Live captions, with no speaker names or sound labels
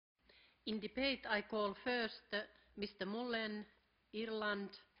In debate, I call first Mr. Mullen, Ireland,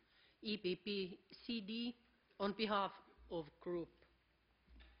 EPP CD, on behalf of group.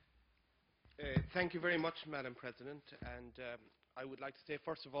 Thank you very much, Madam President. And I would like to say,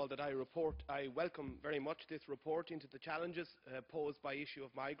 first of all, that I welcome very much this report into the challenges posed by issue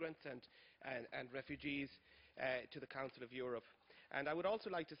of migrants and refugees to the Council of Europe. And I would also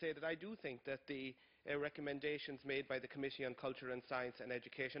like to say that I do think that the recommendations made by the Committee on Culture and Science and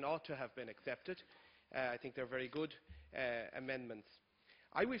Education ought to have been accepted. I think they're very good amendments.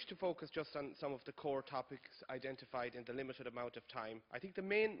 I wish to focus just on some of the core topics identified in the limited amount of time. I think the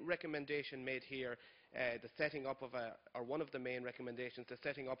main recommendation made here, the setting up of one of the main recommendations, the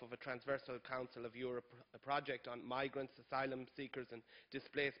setting up of a transversal Council of Europe project on migrants, asylum seekers and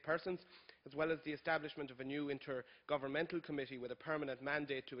displaced persons, as well as the establishment of a new intergovernmental committee with a permanent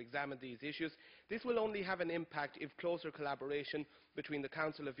mandate to examine these issues. This will only have an impact if closer collaboration between the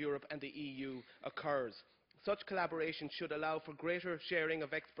Council of Europe and the EU occurs. Such collaboration should allow for greater sharing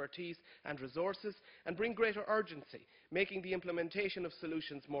of expertise and resources and bring greater urgency, making the implementation of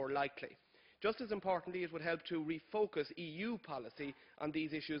solutions more likely. Just as importantly, it would help to refocus EU policy on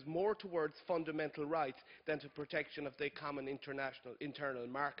these issues more towards fundamental rights than to protection of the common internal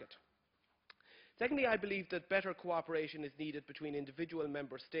market. Secondly, I believe that better cooperation is needed between individual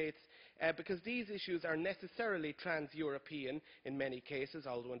member states because these issues are necessarily trans-European in many cases,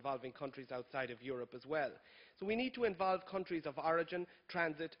 although involving countries outside of Europe as well. So we need to involve countries of origin,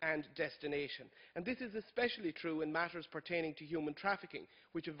 transit and destination. And this is especially true in matters pertaining to human trafficking,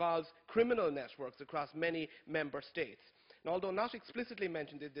 which involves criminal networks across many member states. And although not explicitly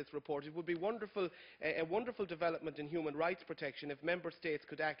mentioned in this report, it would be a wonderful development in human rights protection if member states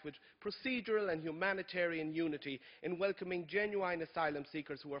could act with procedural and humanitarian unity in welcoming genuine asylum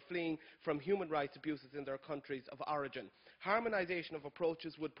seekers who are fleeing from human rights abuses in their countries of origin. Harmonisation of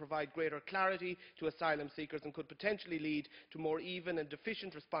approaches would provide greater clarity to asylum seekers and could potentially lead to more even and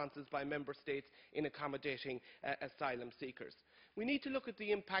efficient responses by member states in accommodating asylum seekers. We need to look at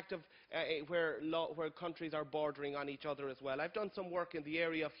the impact of where countries are bordering on each other as well. I've done some work in the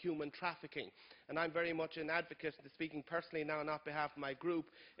area of human trafficking, and I'm very much an advocate, speaking personally now on behalf of my group,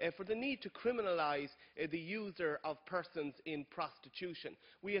 for the need to criminalise the user of persons in prostitution.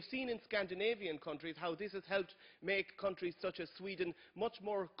 We have seen in Scandinavian countries how this has helped make countries such as Sweden much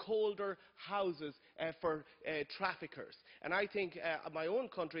more colder houses for traffickers. And I think my own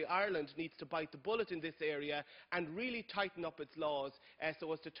country, Ireland, needs to bite the bullet in this area and really tighten up its laws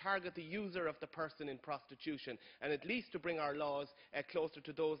so as to target the user of the person in prostitution, and at least to bring our laws closer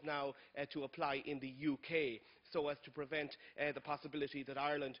to those now to apply in the UK, so as to prevent the possibility that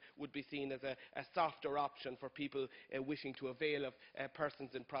Ireland would be seen as a softer option for people wishing to avail of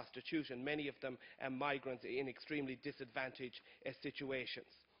persons in prostitution, many of them migrants in extremely disadvantaged situations.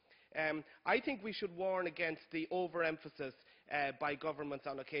 I think we should warn against the overemphasis by governments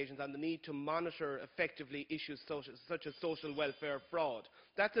on occasions on the need to monitor effectively issues such as social welfare fraud.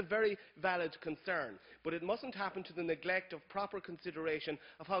 That's a very valid concern, but it mustn't happen to the neglect of proper consideration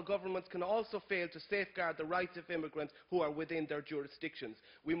of how governments can also fail to safeguard the rights of immigrants who are within their jurisdictions.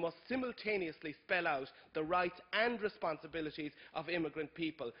 We must simultaneously spell out the rights and responsibilities of immigrant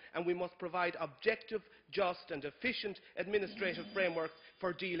people, and we must provide objective, just and efficient administrative frameworks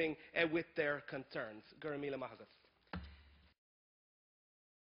for dealing with their concerns. Gurmila Mahagas.